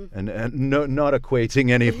 Yeah. Mm-hmm. And not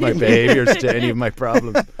equating any of my behaviors to any of my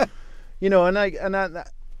problems. And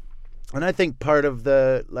I think part of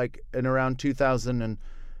in around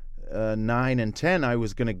 2009 and 10, I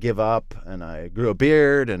was going to give up, and I grew a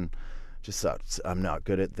beard and just thought, I'm not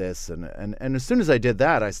good at this. And as soon as I did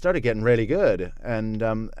that, I started getting really good. And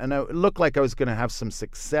it looked like I was going to have some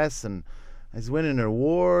success, and I was winning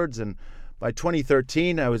awards. And by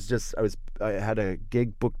 2013, I had a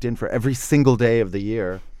gig booked in for every single day of the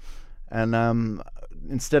year. And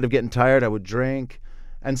instead of getting tired, I would drink.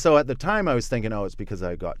 And so at the time I was thinking, it's because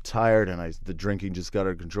I got tired and the drinking just got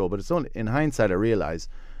out of control. But it's only in hindsight I realized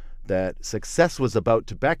that success was about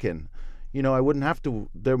to beckon. I wouldn't have to,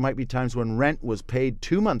 there might be times when rent was paid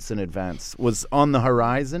 2 months in advance, was on the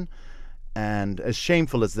horizon. And as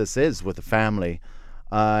shameful as this is with a family,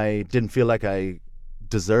 I didn't feel like I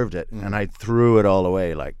deserved it. And I threw it all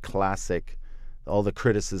away, like classic, all the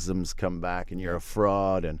criticisms come back and you're a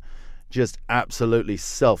fraud and just absolutely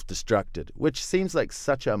self-destructed, which seems like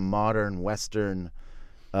such a modern Western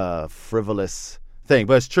frivolous thing,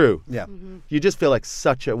 but it's true. Yeah. Mm-hmm. You just feel like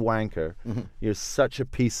such a wanker. Mm-hmm. You're such a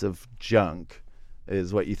piece of junk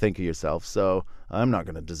is what you think of yourself. So I'm not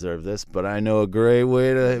going to deserve this, but I know a great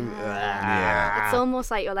way to... Yeah. It's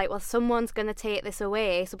almost like you're like, well, someone's going to take this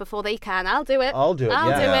away, so before they can, I'll do it. I'll do it.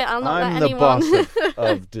 I'll do it. I'll not I'm let the anyone. boss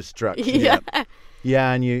of destruction. Yeah.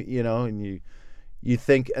 Yeah, and you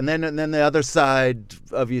think, and then the other side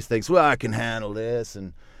of you thinks, well, I can handle this,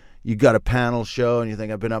 and you got a panel show, and you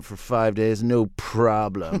think, I've been up for 5 days, no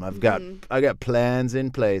problem. I got plans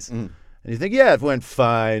in place, and you think, yeah, it went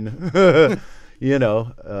fine, but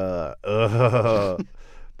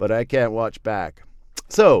I can't watch back.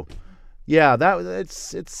 So, yeah,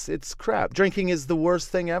 it's crap. Drinking is the worst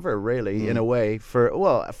thing ever, really, in a way. For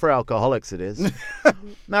alcoholics, it is.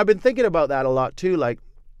 Now, I've been thinking about that a lot too, like.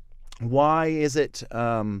 Why is it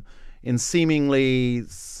in seemingly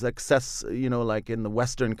success, like in the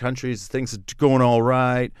Western countries, things are going all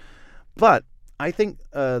right? But I think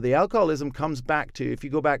the alcoholism comes back to, if you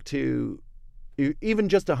go back to even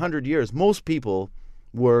just 100 years, most people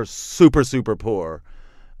were super, super poor.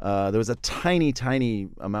 There was a tiny, tiny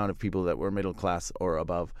amount of people that were middle class or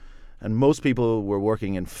above. And most people were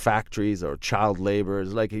working in factories or child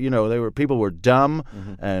laborers. People were dumb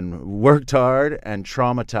and worked hard and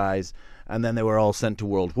traumatized. And then they were all sent to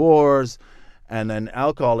world wars. And then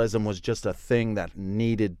alcoholism was just a thing that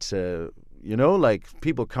needed to, like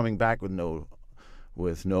people coming back with no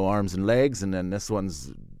arms and legs. And then this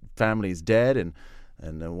one's family's dead. And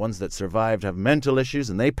the ones that survived have mental issues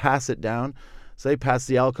and they pass it down. So they pass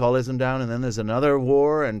the alcoholism down. And then there's another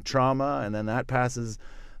war and trauma. And then that passes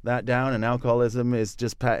that down, and alcoholism is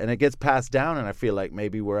just and it gets passed down. And I feel like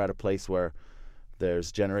maybe we're at a place where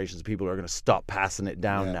there's generations of people who are going to stop passing it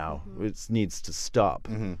down now. It needs to stop.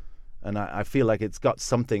 And I feel like it's got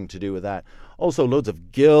something to do with that. Also, loads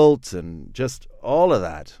of guilt and just all of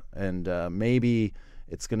that. And maybe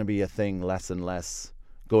it's going to be a thing less and less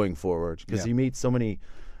going forward, because you meet so many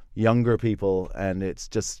younger people, and it's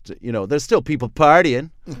just, there's still people partying,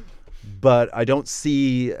 but I don't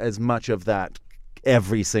see as much of that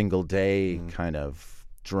every single day kind of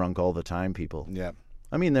drunk all the time people. Yeah.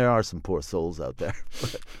 I mean, there are some poor souls out there.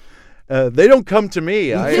 But they don't come to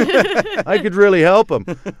me. I could really help them.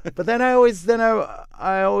 But then I always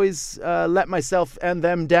let myself and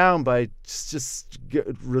them down by just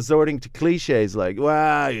resorting to cliches like,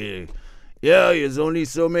 "Wow, yeah, there's only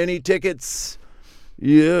so many tickets.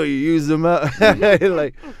 Yeah, you use them up."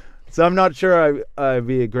 So I'm not sure I'd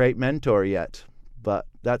be a great mentor yet, but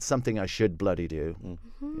that's something I should bloody do,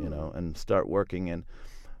 and start working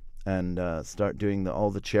and start doing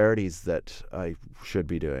all the charities that I should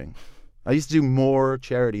be doing. I used to do more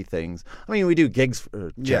charity things. I mean, we do gigs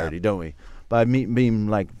for charity, don't we? But being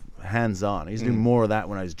like hands-on. I used to do more of that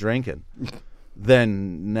when I was drinking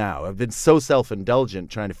than now. I've been so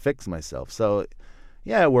self-indulgent trying to fix myself. So,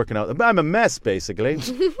 yeah, working out. I'm a mess, basically.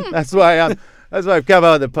 That's why I've come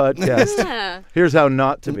out of the podcast. Yeah. Here's how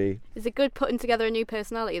not to be. Is it good putting together a new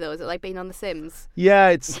personality, though? Is it like being on The Sims? Yeah,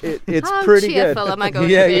 it's how pretty good. How cheerful am I going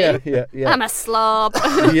to be? Yeah. I'm a slob.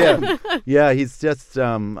 Yeah. He's just.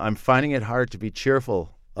 I'm finding it hard to be cheerful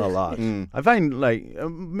a lot. I find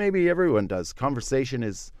maybe everyone does.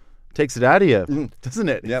 Conversation takes it out of you, doesn't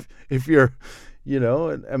it? Yep. If you're.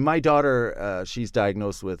 And my daughter, she's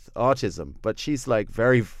diagnosed with autism, but she's like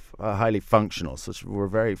very highly functional, so we're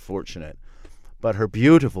very fortunate. But her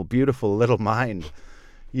beautiful, beautiful little mind,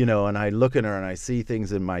 and I look at her and I see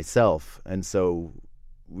things in myself, and so,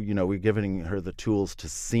 we're giving her the tools to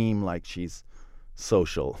seem like she's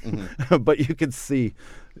social, but you can see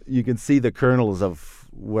the kernels of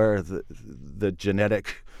where the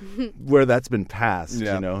genetic, where that's been passed.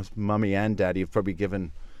 Mommy and daddy have probably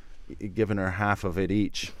given her half of it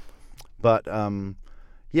each, but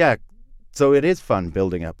so it is fun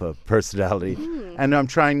building up a personality, and I'm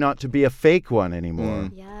trying not to be a fake one anymore.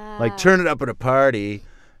 Like turn it up at a party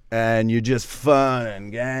and you're just fun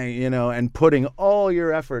and gang, and putting all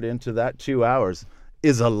your effort into that 2 hours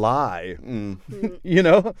is a lie.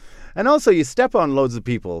 And also you step on loads of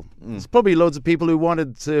people. There's probably loads of people who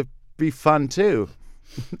wanted to be fun too.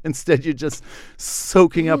 Instead, you're just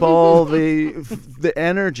soaking up all the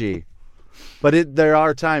energy. But there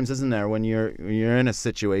are times, isn't there, when you're in a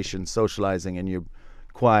situation socializing and you're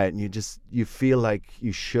quiet and you feel like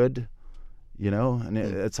you should, and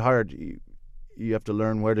it's hard. You have to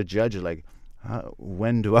learn where to judge it. Like,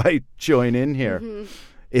 when do I join in here?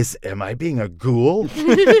 Am I being a ghoul?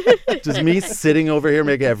 Does me sitting over here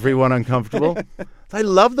make everyone uncomfortable? I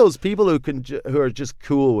love those people who are just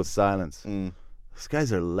cool with silence. Those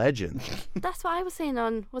guys are legends. That's what I was saying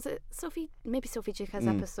on, was it Sophie Chica's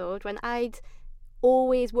episode, when I'd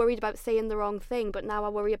always worried about saying the wrong thing, but now I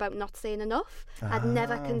worry about not saying enough. I'd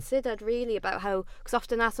never considered really about how, because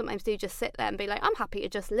often I sometimes do just sit there and be like, I'm happy to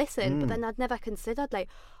just listen, but then I'd never considered like,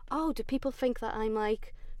 oh, do people think that I'm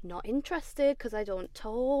like not interested because I don't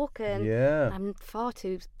talk? And I'm far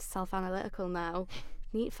too self-analytical now.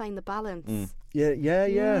 Need to find the balance.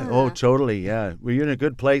 Yeah. Oh, totally. Yeah. Well, you're in a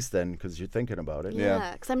good place then because you're thinking about it.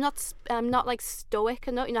 Yeah. Because I'm not like stoic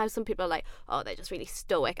enough. Some people are like, oh, they're just really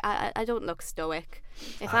stoic. I don't look stoic.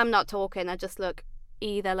 If I'm not talking, I just look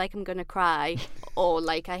either like I'm gonna cry or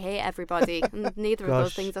like I hate everybody, and neither of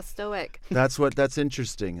those things are stoic. That's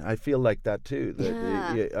interesting. I feel like that too.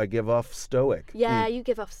 I give off stoic. Yeah, you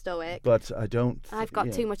give off stoic, but I don't. I've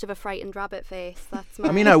got too much of a frightened rabbit face. That's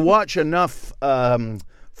I mean, I watch enough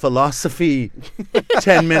philosophy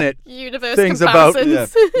 10-minute things about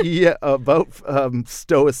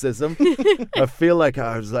stoicism. I feel like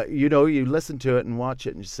I was like, you listen to it and watch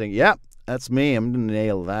it and you think, yep, that's me, I'm gonna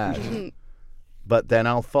nail that. But then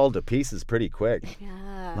I'll fall to pieces pretty quick.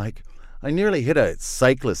 Like, I nearly hit a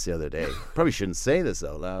cyclist the other day. Probably shouldn't say this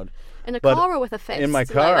out loud. In a car or with a fist? In my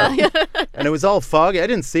car. And it was all foggy. I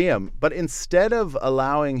didn't see him. But instead of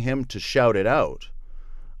allowing him to shout it out,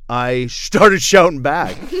 I started shouting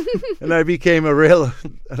back. And I became and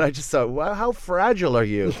I just thought, wow, how fragile are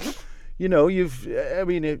you? He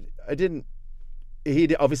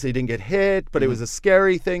obviously didn't get hit, but it was a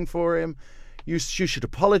scary thing for him. You should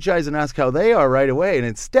apologize and ask how they are right away. And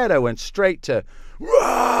instead I went straight to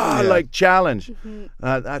challenge.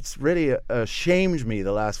 That's really shamed me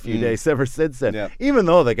the last few days ever since then. Even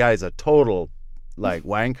though the guy's a total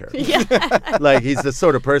wanker. Like, he's the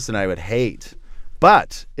sort of person I would hate.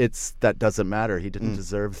 But that doesn't matter. He didn't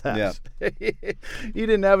deserve that. Yeah. He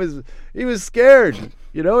didn't have he was scared.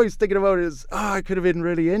 He's thinking about I could have been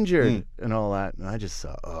really injured and all that. And I just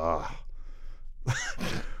saw,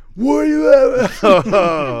 what do you have?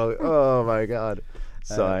 Oh my God.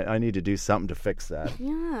 So I need to do something to fix that.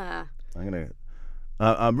 Yeah.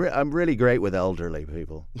 I'm really great with elderly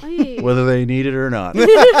people, whether they need it or not.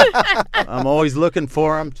 I'm always looking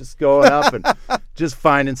for them, just going up and just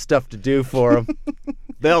finding stuff to do for them.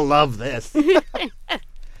 They'll love this.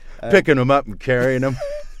 Picking them up and carrying them.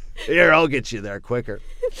 Here, I'll get you there quicker.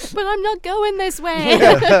 But I'm not going this way.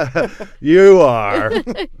 You are.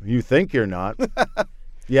 You think you're not.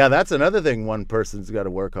 Yeah, that's another thing one person's got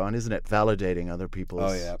to work on, isn't it? Validating other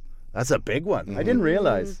people's. Oh, yeah. That's a big one. I didn't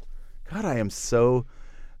realize. God, I am so...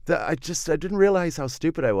 I didn't realize how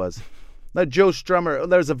stupid I was. That Joe Strummer,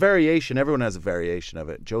 there's a variation. Everyone has a variation of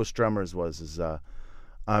it. Joe Strummer's was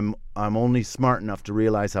I'm only smart enough to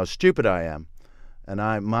realize how stupid I am. And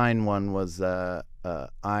mine one was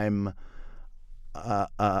I'm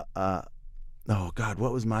oh God,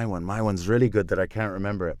 what was my one? My one's really good that I can't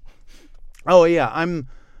remember it. Oh yeah,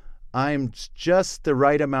 I'm just the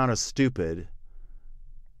right amount of stupid.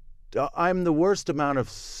 I'm the worst amount of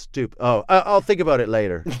stupid. Oh, I'll think about it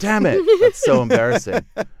later. Damn it. That's so embarrassing.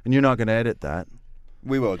 And you're not going to edit that.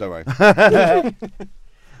 We will, don't worry.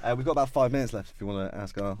 We've got about 5 minutes left if you want to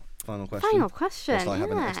ask our final question. Final question, Whilst I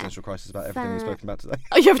have an existential crisis about everything we've spoken about today.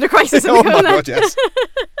 Oh, you having a crisis? Oh my God, yes.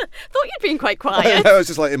 Thought you'd been quite quiet. I was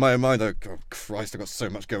just like in my own mind, oh Christ, I've got so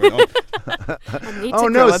much going on. Oh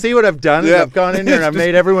no, see what I've done? Yeah. I've gone in here and I've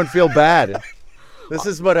made everyone feel bad. This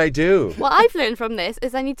is what I do. What I've learned from this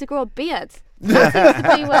is I need to grow a beard. That seems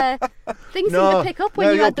to be where things seem to pick up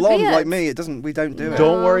when you had the blonde beard. like me. We don't do it.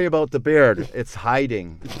 Don't worry about the beard. It's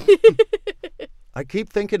hiding. I keep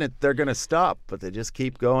thinking they're going to stop, but they just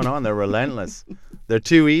keep going on. They're relentless. They're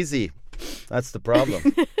too easy. That's the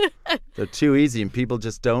problem. They're too easy, and people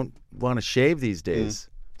just don't want to shave these days.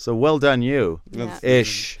 So well done you. Yeah.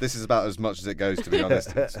 Ish. This is about as much as it goes, to be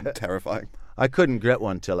honest. It's terrifying. I couldn't get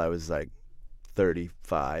one till I was like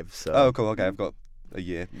 35. So. Oh, cool. Okay, I've got a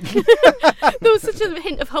year. There was such a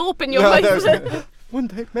hint of hope in your voice. One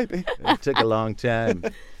day, maybe. It took a long time.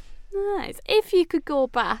 Nice. If you could go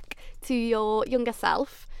back to your younger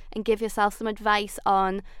self and give yourself some advice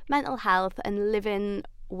on mental health and living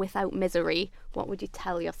without misery, what would you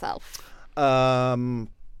tell yourself? Don't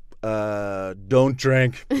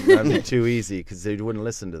drink. That'd be too easy because they wouldn't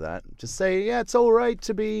listen to that. Just say, yeah, it's all right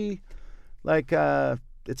to be like,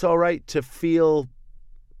 it's all right to feel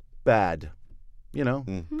bad.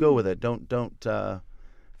 Go with it. Don't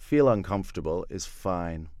feel uncomfortable is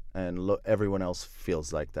fine. And everyone else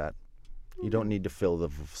feels like that. You don't need to fill the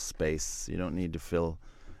space. You don't need to fill...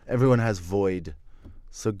 Everyone has void.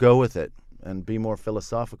 So go with it and be more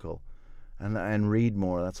philosophical and read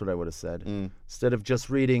more. That's what I would have said. Instead of just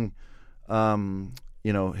reading,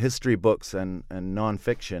 history books and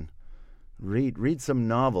nonfiction, read some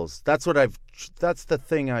novels. That's the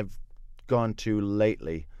thing I've gone to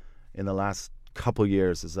lately in the last couple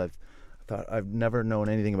years is I've never known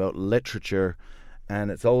anything about literature. And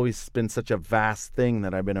it's always been such a vast thing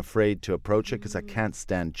that I've been afraid to approach it because I can't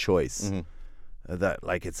stand choice. That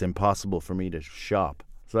it's impossible for me to shop.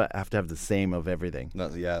 So I have to have the same of everything.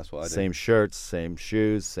 That's what I do. Same shirts, same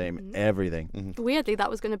shoes, same everything. Weirdly, that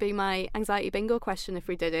was going to be my anxiety bingo question if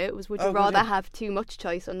we did it. Would you rather have too much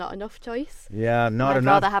choice or not enough choice? Yeah, not enough.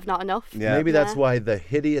 I'd rather have not enough. Yeah. Maybe that's why the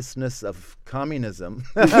hideousness of communism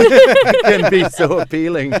can be so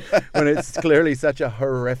appealing when it's clearly such a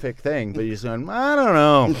horrific thing. But you're saying, I don't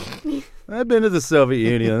know. I've been to the Soviet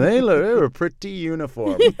Union. They were pretty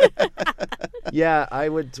uniform. Yeah, I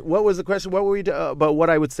would. What was the question? What were we about? What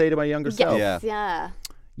I would say to my younger self?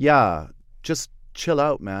 Yeah. Just chill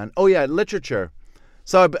out, man. Oh yeah, literature.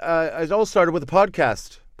 So it all started with a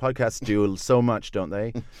podcast. Podcasts do so much, don't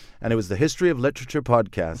they? And it was the History of Literature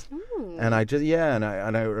podcast. And I just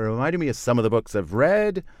and it reminded me of some of the books I've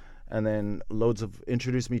read, and then loads of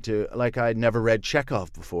introduced me to I'd never read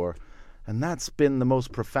Chekhov before. And that's been the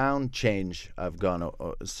most profound change I've gone.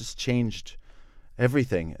 It's just changed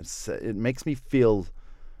everything. It makes me feel,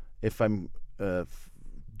 if I'm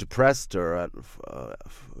depressed or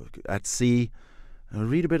at sea, I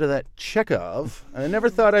read a bit of that Chekhov, and I never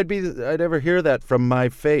thought I'd ever hear that from my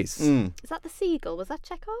face. Is that the seagull? Was that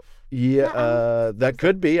Chekhov? Yeah, that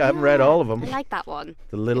could be. I haven't read all of them. I like that one.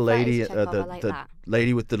 The little lady, the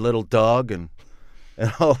lady with the little dog, and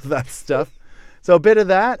all that stuff. So a bit of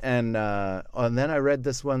that, and then I read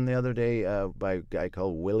this one the other day by a guy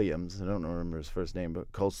called Williams. I don't remember his first name,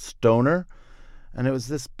 but called Stoner. And it was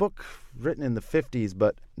this book written in the 50s,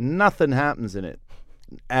 but nothing happens in it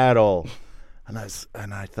at all. And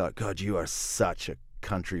I thought, God, you are such a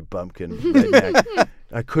country bumpkin redneck.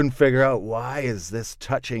 I couldn't figure out, why is this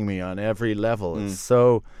touching me on every level? It's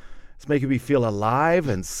making me feel alive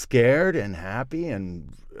and scared and happy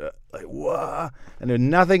and like, whoa. And then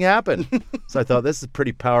nothing happened. So I thought, this is a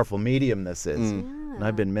pretty powerful medium, this is. And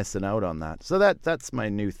I've been missing out on that. So that's my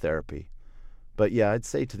new therapy. But yeah, I'd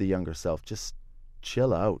say to the younger self, just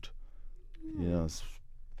chill out.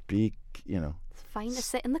 Speak, Find a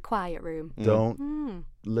sit in the quiet room. Don't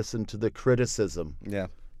listen to the criticism. Yeah.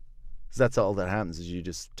 'Cause that's all that happens, is you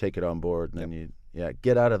just take it on board and then you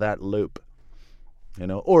get out of that loop.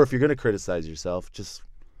 Or if you're going to criticize yourself, just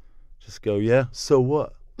go, yeah, so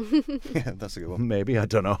what? Yeah, that's a good one. Maybe, I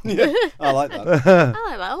don't know. Yeah, I like that. I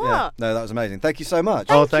like that a lot. Yeah. No, that was amazing. Thank you so much.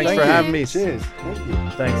 Thanks for having me. Cheers. Thank you.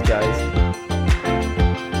 Thanks, guys.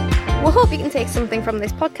 We hope you can take something from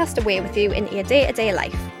this podcast away with you into your day-to-day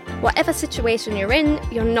life. Whatever situation you're in,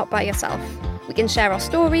 you're not by yourself. We can share our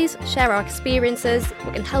stories, share our experiences,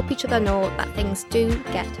 we can help each other know that things do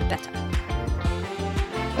get better.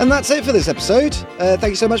 And that's it for this episode.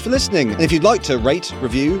 Thank you so much for listening. And if you'd like to rate,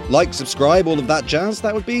 review, subscribe, all of that jazz,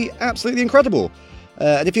 that would be absolutely incredible.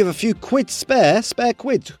 And if you have a few quid spare. If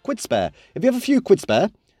you have a few quid spare,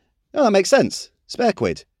 that makes sense. Spare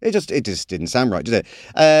quid. It just didn't sound right, did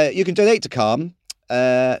it? You can donate to Calm.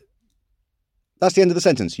 That's the end of the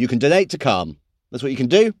sentence. You can donate to Calm. That's what you can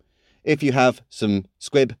do if you have some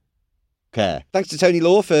squib care. Thanks to Tony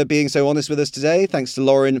Law for being so honest with us today. Thanks to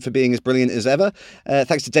Lauren for being as brilliant as ever.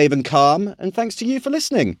 Thanks to Dave and Calm. And thanks to you for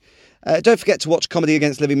listening. Don't forget to watch Comedy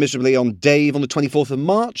Against Living Miserably on Dave on the 24th of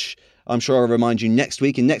March. I'm sure I'll remind you next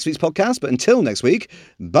week in next week's podcast. But until next week,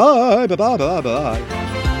 bye, bye, bye, bye, bye.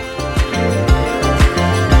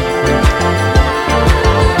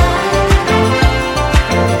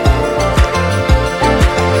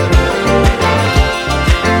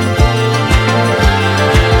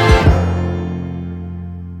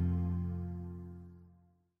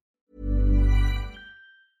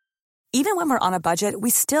 Even when we're on a budget, we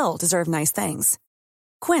still deserve nice things.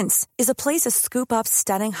 Quince is a place to scoop up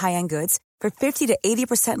stunning high-end goods for 50 to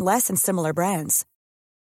 80% less than similar brands.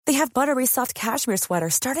 They have buttery soft cashmere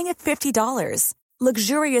sweaters starting at $50,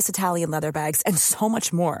 luxurious Italian leather bags, and so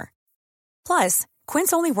much more. Plus,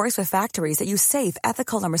 Quince only works with factories that use safe,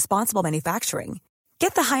 ethical, and responsible manufacturing.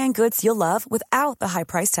 Get the high-end goods you'll love without the high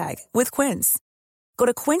price tag with Quince. Go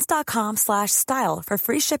to quince.com/style for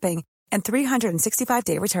free shipping and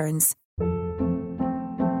 365-day returns.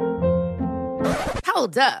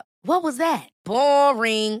 Hold up. What was that?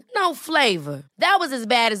 Boring. No flavor. That was as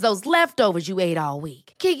bad as those leftovers you ate all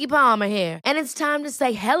week. Keke Palmer here. And it's time to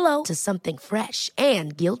say hello to something fresh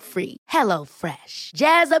and guilt-free. Hello Fresh.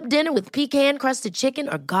 Jazz up dinner with pecan-crusted chicken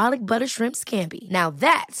or garlic butter shrimp scampi. Now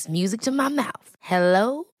that's music to my mouth.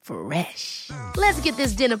 Hello Fresh. Let's get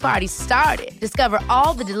this dinner party started. Discover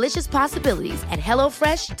all the delicious possibilities at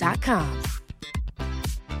HelloFresh.com.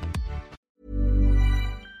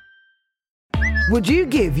 Would you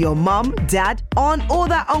give your mum, dad, aunt, or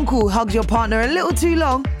that uncle who hugs your partner a little too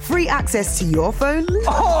long free access to your phone?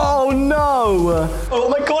 Oh no! Oh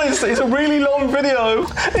my god, it's a really long video.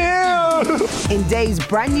 Ew! In Dave's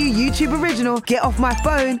brand new YouTube original, Get Off My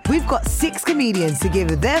Phone, we've got 6 comedians to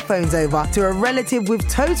give their phones over to a relative with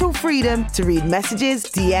total freedom to read messages,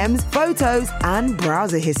 DMs, photos, and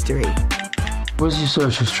browser history. Where's your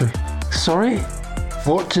search history? Sorry?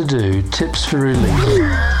 What to do, tips for relief.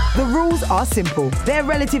 The rules are simple. Their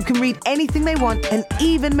relative can read anything they want and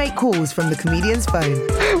even make calls from the comedian's phone.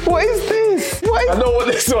 What is this? I know what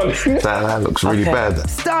this one is. That looks really bad.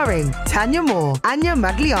 Starring Tanya Moore, Anya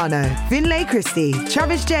Magliano, Finlay Christie,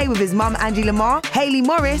 Travis J with his mum Angie Lamar, Hayley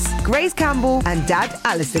Morris, Grace Campbell, and dad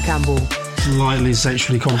Alistair Campbell. Slightly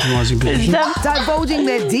sexually compromising position. Divulging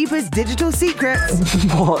their deepest digital secrets.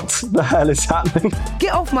 What the hell is happening?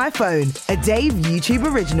 Get Off My Phone, a Dave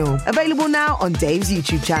YouTube original. Available now on Dave's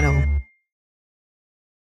YouTube channel.